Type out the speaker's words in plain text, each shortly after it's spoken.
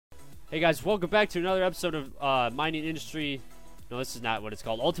Hey guys, welcome back to another episode of Mining Industry. No, this is not what it's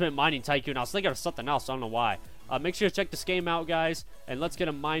called. Ultimate Mining Tycoon. I was thinking of something else. I don't know why. Make sure to check this game out, guys. And let's get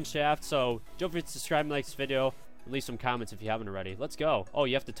a Mineshaft. So don't forget to subscribe and like this video. And leave some comments if you haven't already. Let's go. Oh,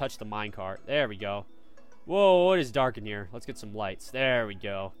 you have to touch the minecart. There we go. Whoa, it is dark in here. Let's get some lights. There we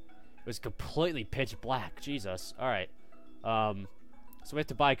go. It was completely pitch black. Jesus. Alright. So we have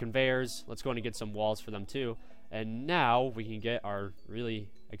to buy conveyors. Let's go in and get some walls for them too. And now we can get our really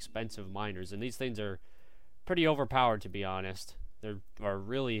expensive miners. And these things are pretty overpowered, to be honest. They're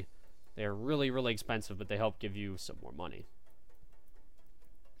really expensive, but they help give you some more money.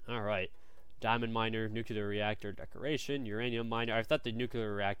 Alright. Diamond miner, nuclear reactor decoration, uranium miner. I thought the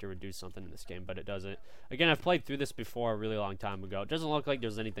nuclear reactor would do something in this game, but it doesn't. Again, I've played through this before a really long time ago. It doesn't look like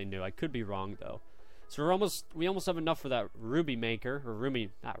there's anything new. I could be wrong though. So we almost have enough for that ruby maker, or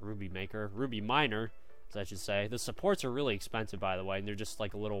ruby miner, as I should say. The supports are really expensive, by the way, and they're just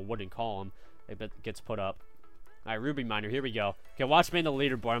like a little wooden column that gets put up. Alright, ruby miner, here we go. Okay, watch me in the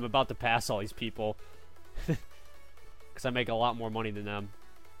leaderboard. I'm about to pass all these people. Because I make a lot more money than them.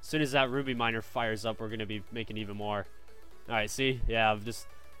 As soon as that ruby miner fires up, we're going to be making even more. Alright, see? Yeah, I'm just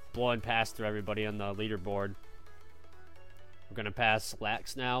blowing past through everybody on the leaderboard. We're going to pass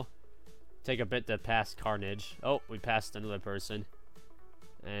Lax now. Take a bit to pass Carnage. Oh, we passed another person.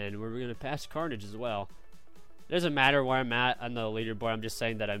 And we're going to pass Carnage as well. It doesn't matter where I'm at on the leaderboard. I'm just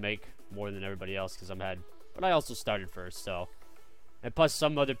saying that I make more than everybody else because I'm ahead. But I also started first, so. And plus,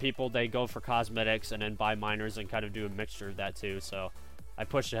 some other people, they go for cosmetics and then buy miners and kind of do a mixture of that too. So I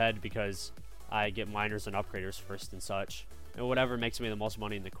push ahead because I get miners and upgraders first and such. And whatever makes me the most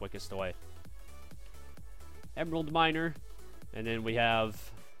money in the quickest way. Emerald miner. And then we have...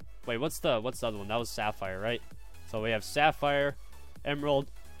 Wait, what's the other one? That was Sapphire, right? So we have Sapphire, Emerald,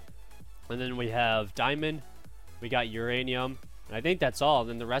 and then we have Diamond. We got Uranium. And I think that's all.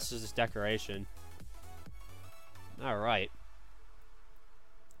 Then the rest is just decoration. Alright.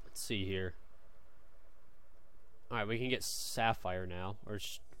 Let's see here. Alright, we can get Sapphire now. Or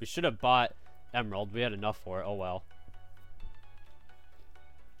we should have bought Emerald. We had enough for it. Oh well.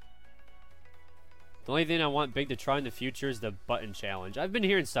 The only thing I want big to try in the future is the button challenge. I've been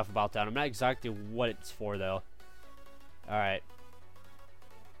hearing stuff about that. I'm not exactly what it's for, though. Alright.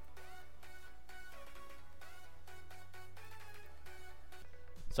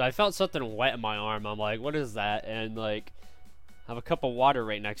 So I felt something wet in my arm. I'm like, what is that? And, like, I have a cup of water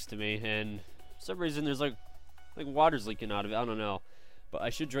right next to me. And for some reason, there's, like water's leaking out of it. I don't know. But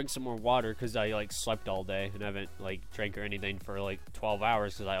I should drink some more water because I, like, slept all day. And haven't, like, drank or anything for, like, 12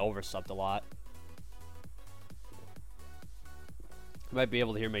 hours because I overslept a lot. You might be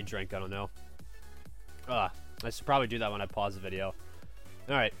able to hear me drink, I don't know. I should probably do that when I pause the video.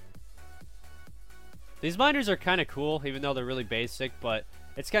 Alright. These miners are kind of cool, even though they're really basic, but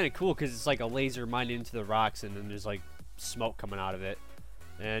it's kind of cool because it's like a laser mining into the rocks and then there's like smoke coming out of it.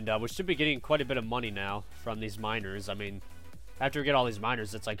 And we should be getting quite a bit of money now from these miners. I mean, after we get all these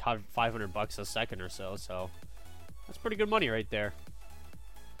miners, it's like 500 bucks a second or so, so that's pretty good money right there.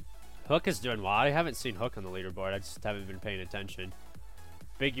 Hook is doing well. I haven't seen Hook on the leaderboard. I just haven't been paying attention.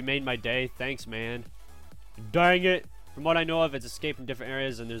 Big, you made my day. Thanks, man. Dang it. From what I know of, it's escaping different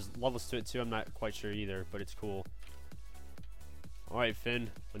areas, and there's levels to it, too. I'm not quite sure either, but it's cool. Alright,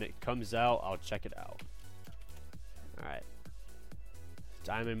 Finn. When it comes out, I'll check it out. Alright.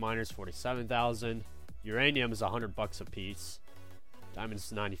 Diamond miners, 47,000. Uranium is 100 bucks a piece.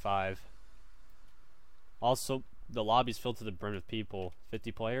 Diamond's 95. Also, the lobby's filled to the brim with people.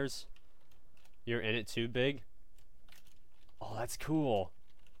 50 players. You're in it too, Big? Oh, that's cool.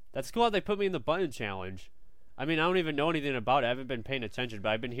 That's cool how they put me in the button challenge. I mean, I don't even know anything about it. I haven't been paying attention, but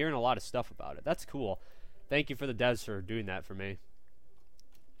I've been hearing a lot of stuff about it. That's cool. Thank you for the devs for doing that for me.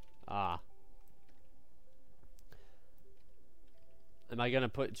 Am I going to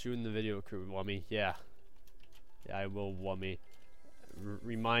put you in the video crew, Wummy? Yeah. Yeah, I will, Wummy.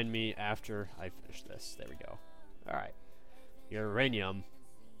 Remind me after I finish this. There we go. Alright. Uranium.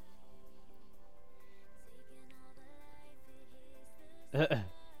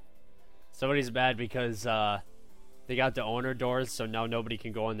 Somebody's mad because they got the owner doors, so now nobody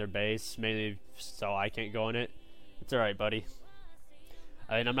can go on their base, mainly so I can't go in it. It's alright, buddy.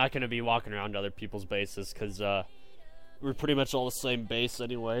 I mean, I'm not going to be walking around to other people's bases because we're pretty much all the same base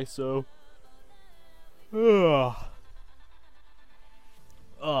anyway, so. Why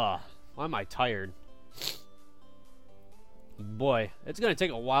am I tired? Boy, it's going to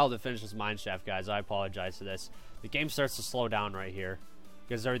take a while to finish this mineshaft, guys. I apologize for this. The game starts to slow down right here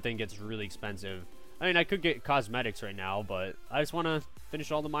because everything gets really expensive. I mean, I could get cosmetics right now, but I just want to finish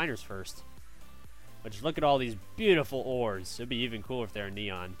all the miners first. But just look at all these beautiful ores. It'd be even cooler if they're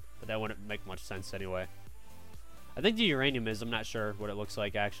neon. But that wouldn't make much sense anyway. I think the uranium is. I'm not sure what it looks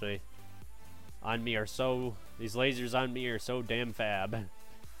like, actually. On me are so... These lasers on me are so damn fab.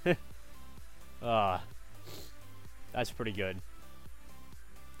 That's pretty good.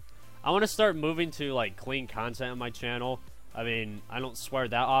 I want to start moving to, like, clean content on my channel. I mean, I don't swear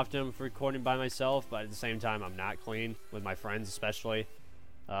that often for recording by myself, but at the same time, I'm not clean, with my friends especially.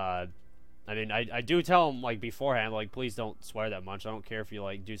 I mean, I do tell them, like, beforehand, like, please don't swear that much. I don't care if you,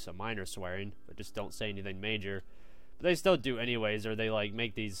 like, do some minor swearing, but just don't say anything major. But they still do anyways, or they, like,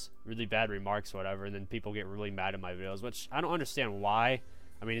 make these really bad remarks or whatever, and then people get really mad at my videos, which I don't understand why.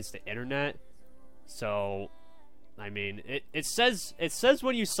 I mean, it's the internet, so... I mean, it says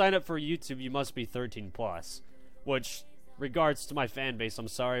when you sign up for YouTube, you must be 13 plus, which... Regards to my fan base, I'm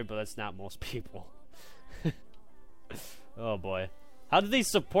sorry, but that's not most people. Oh boy. How do these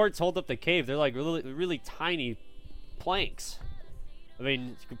supports hold up the cave? They're like really tiny planks. I mean,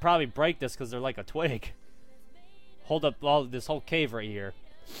 you could probably break this because they're like a twig. Hold up all this whole cave right here.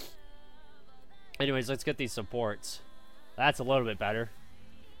 Anyways, let's get these supports. That's a little bit better,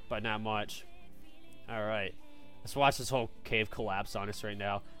 but not much. Alright. Let's watch this whole cave collapse on us right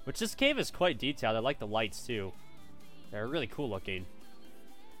now. Which this cave is quite detailed. I like the lights too. They're really cool looking.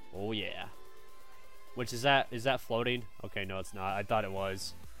 Oh yeah. Which is that floating? Okay, no it's not. I thought it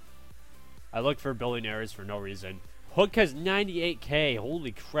was. I looked for building errors for no reason. Hook has 98k.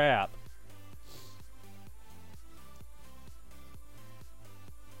 Holy crap.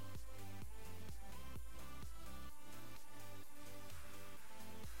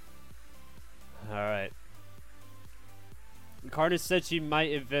 Alright. Carnage said she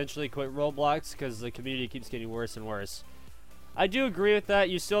might eventually quit Roblox because the community keeps getting worse and worse. I do agree with that.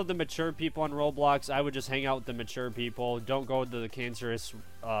 You still have the mature people on Roblox. I would just hang out with the mature people. Don't go to the cancerous,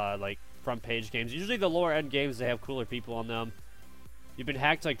 like, front page games. Usually the lower end games, they have cooler people on them. You've been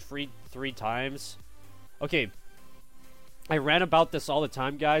hacked, like, three times. Okay. I rant about this all the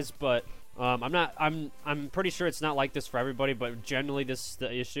time, guys, but... I'm pretty sure it's not like this for everybody, but generally this is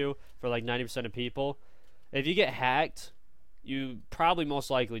the issue for, like, 90% of people. If you get hacked... You probably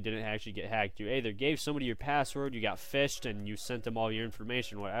most likely didn't actually get hacked. You either gave somebody your password, you got phished, and you sent them all your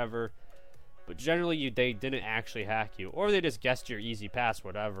information, whatever. But generally, they didn't actually hack you. Or they just guessed your easy pass,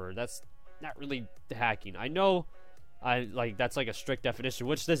 whatever. That's not really hacking. I know that's like a strict definition,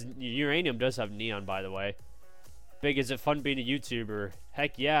 which this uranium does have neon, by the way. Big, is it fun being a YouTuber?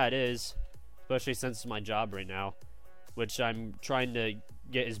 Heck yeah, it is. Especially since it's my job right now. Which I'm trying to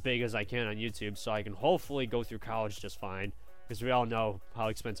get as big as I can on YouTube so I can hopefully go through college just fine. Because we all know how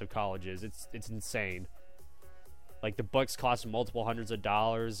expensive college is. It's insane. Like, the books cost multiple hundreds of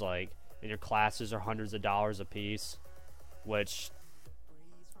dollars, like, and your classes are hundreds of dollars a piece. Which,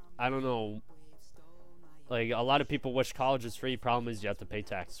 I don't know. Like, a lot of people wish college is free. Problem is you have to pay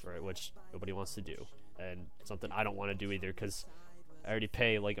taxes for it, which nobody wants to do. And something I don't want to do either, because I already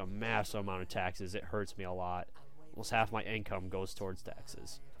pay, like, a massive amount of taxes. It hurts me a lot. Almost half my income goes towards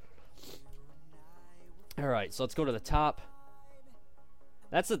taxes. Alright, so let's go to the top.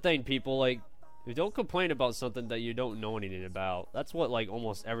 That's the thing, people, like, you don't complain about something that you don't know anything about. That's what, like,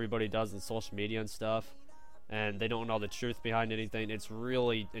 almost everybody does in social media and stuff. And they don't know the truth behind anything. It's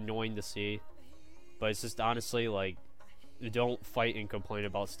really annoying to see. But it's just honestly, like, you don't fight and complain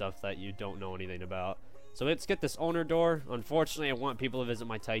about stuff that you don't know anything about. So let's get this owner door. Unfortunately, I want people to visit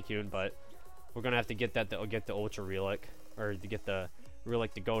my Tycoon, but we're going to have to get that to get the Ultra Relic. Or to get the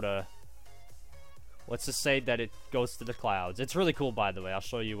Relic to go to... Let's just say that it goes to the clouds. It's really cool, by the way. I'll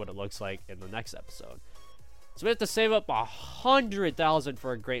show you what it looks like in the next episode. So we have to save up 100,000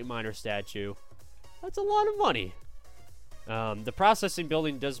 for a Great Miner statue. That's a lot of money. The processing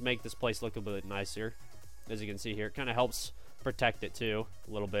building does make this place look a bit nicer. As you can see here, it kind of helps protect it too,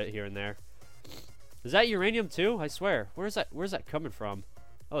 a little bit here and there. Is that uranium too? I swear. Where's that coming from?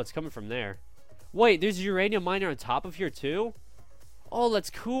 Oh, it's coming from there. Wait, there's a uranium miner on top of here too? Oh, that's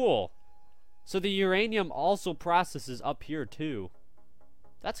cool. So the uranium also processes up here too.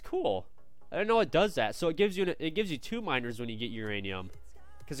 That's cool. I didn't know it does that. So it gives you 2 miners when you get uranium,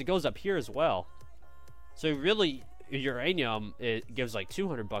 because it goes up here as well. So really, uranium, it gives like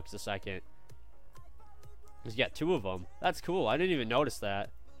 200 bucks a second. Because you got 2 of them. That's cool. I didn't even notice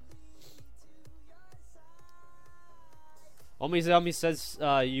that. Omi says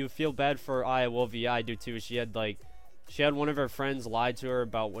you feel bad for Aya. Well, I do too. She had one of her friends lie to her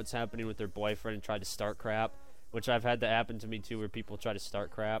about what's happening with her boyfriend and tried to start crap, which I've had that happen to me too, where people try to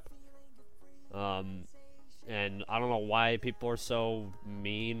start crap. And I don't know why people are so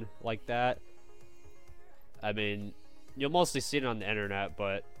mean like that. I mean, you'll mostly see it on the internet,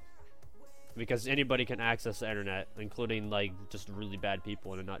 but because anybody can access the internet, including like just really bad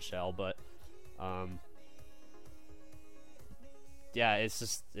people in a nutshell. But yeah,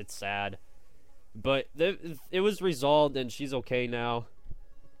 it's sad. But it was resolved, and she's okay now.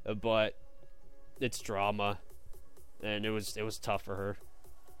 But it's drama, and it was tough for her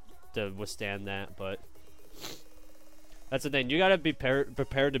to withstand that. But that's the thing. You gotta be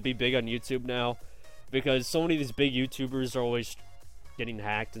prepared to be big on YouTube now, because so many of these big YouTubers are always getting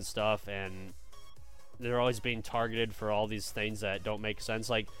hacked and stuff, and they're always being targeted for all these things that don't make sense.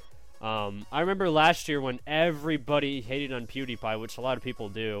 Like, I remember last year when everybody hated on PewDiePie, which a lot of people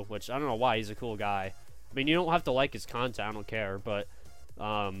do, which I don't know why. He's a cool guy. I mean, you don't have to like his content. I don't care, but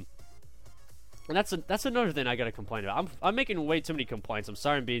and that's another thing I gotta complain about. I'm making way too many complaints. I'm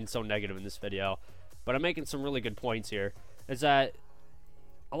sorry I'm being so negative in this video, but I'm making some really good points here. Is that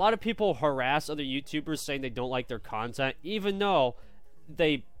a lot of people harass other YouTubers saying they don't like their content, even though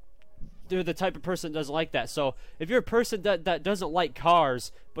they're the type of person that doesn't like that. So if you're a person that doesn't like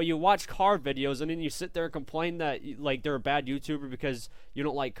cars, but you watch car videos and then you sit there and complain that like they're a bad YouTuber because you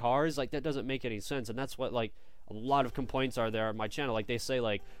don't like cars, like that doesn't make any sense. And that's what like a lot of complaints are there on my channel. Like they say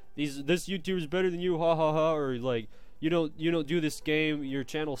like this YouTuber's better than you, ha ha ha, or like you don't do this game, your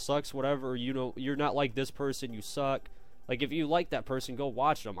channel sucks, whatever, or you're not like this person, you suck. Like if you like that person, go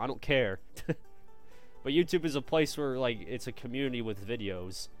watch them. I don't care. But YouTube is a place where like it's a community with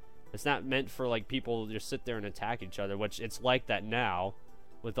videos. It's not meant for like people to just sit there and attack each other, which it's like that now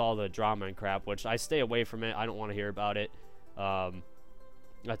with all the drama and crap, which I stay away from it. I don't want to hear about it.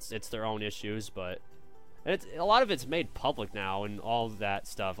 It's their own issues, but a lot of it's made public now and all of that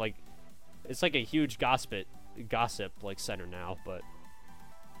stuff. Like it's like a huge gossip like center now, but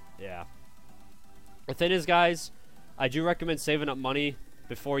yeah. The thing is, guys, I do recommend saving up money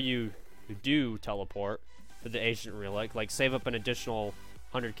before you do teleport for the Agent Relic. Like save up an additional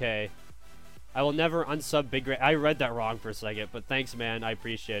 100k. I will never unsub Big Ray. I read that wrong for a second, but thanks, man. I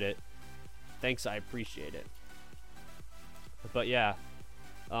appreciate it. Thanks, I appreciate it. But yeah.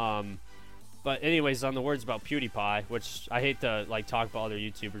 But anyways, on the words about PewDiePie, which I hate to like talk about other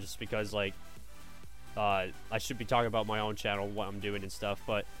YouTubers just because like I should be talking about my own channel, what I'm doing and stuff.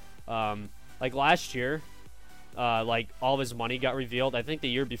 But like last year, like all of his money got revealed. I think the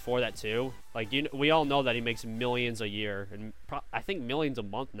year before that too. Like we all know that he makes millions a year, and I think millions a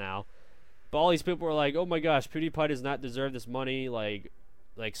month now. But all these people were like, "Oh my gosh, PewDiePie does not deserve this money. Like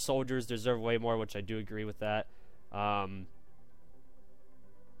soldiers deserve way more," which I do agree with that. But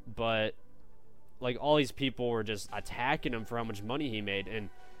like all these people were just attacking him for how much money he made,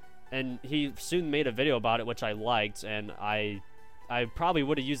 and he soon made a video about it, which I liked, and I probably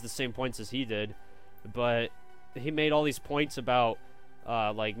would have used the same points as he did, but he made all these points about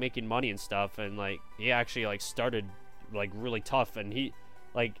like making money and stuff, and like he actually like started like really tough, and he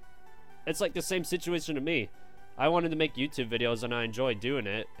like it's like the same situation to me. I wanted to make YouTube videos and I enjoyed doing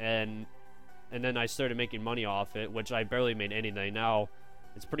it, and then I started making money off it, which I barely made anything. Now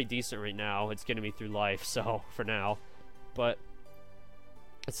it's pretty decent right now. It's getting me through life, so for now. But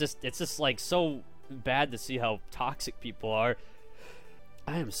it's just like so bad to see how toxic people are.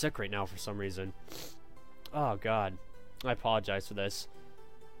 I am sick right now for some reason. Oh god, I apologize for this,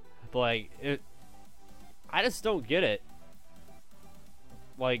 but like I just don't get it.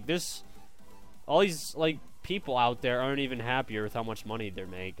 Like all these like people out there aren't even happier with how much money they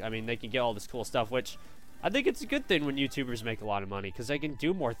make. I mean, they can get all this cool stuff, which I think it's a good thing when YouTubers make a lot of money, because they can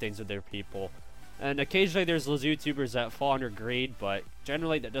do more things with their people. And occasionally there's those YouTubers that fall under greed, but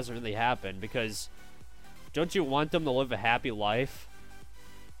generally that doesn't really happen, because don't you want them to live a happy life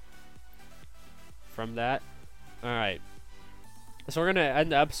from that? Alright. So we're going to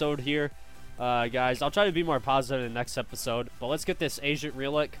end the episode here, guys. I'll try to be more positive in the next episode, but let's get this Agent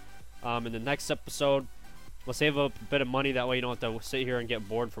Relic in the next episode. We'll save up a bit of money, that way you don't have to sit here and get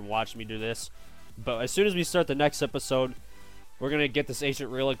bored from watching me do this. But as soon as we start the next episode, we're going to get this Agent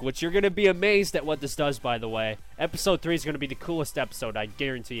Relic, which you're going to be amazed at what this does, by the way. Episode 3 is going to be the coolest episode, I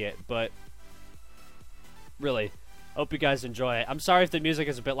guarantee it. But really, hope you guys enjoy it. I'm sorry if the music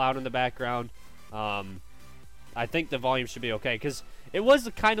is a bit loud in the background. I think the volume should be okay, because it was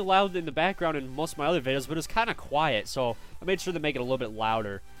kind of loud in the background in most of my other videos, but it was kind of quiet, so I made sure to make it a little bit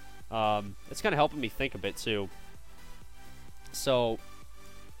louder. It's kind of helping me think a bit, too. So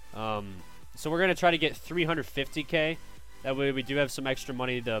we're going to try to get 350k. That way we do have some extra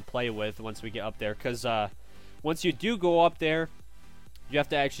money to play with once we get up there. Because once you do go up there, you have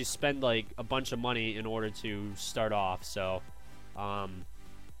to actually spend like a bunch of money in order to start off. So,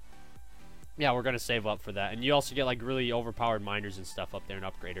 yeah, we're going to save up for that. And you also get like really overpowered miners and stuff up there and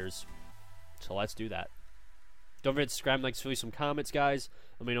upgraders. So let's do that. Don't forget to subscribe and leave some comments, guys.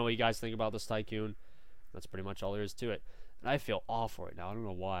 Let me know what you guys think about this Tycoon. That's pretty much all there is to it. And I feel awful right now. I don't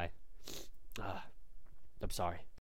know why. I'm sorry.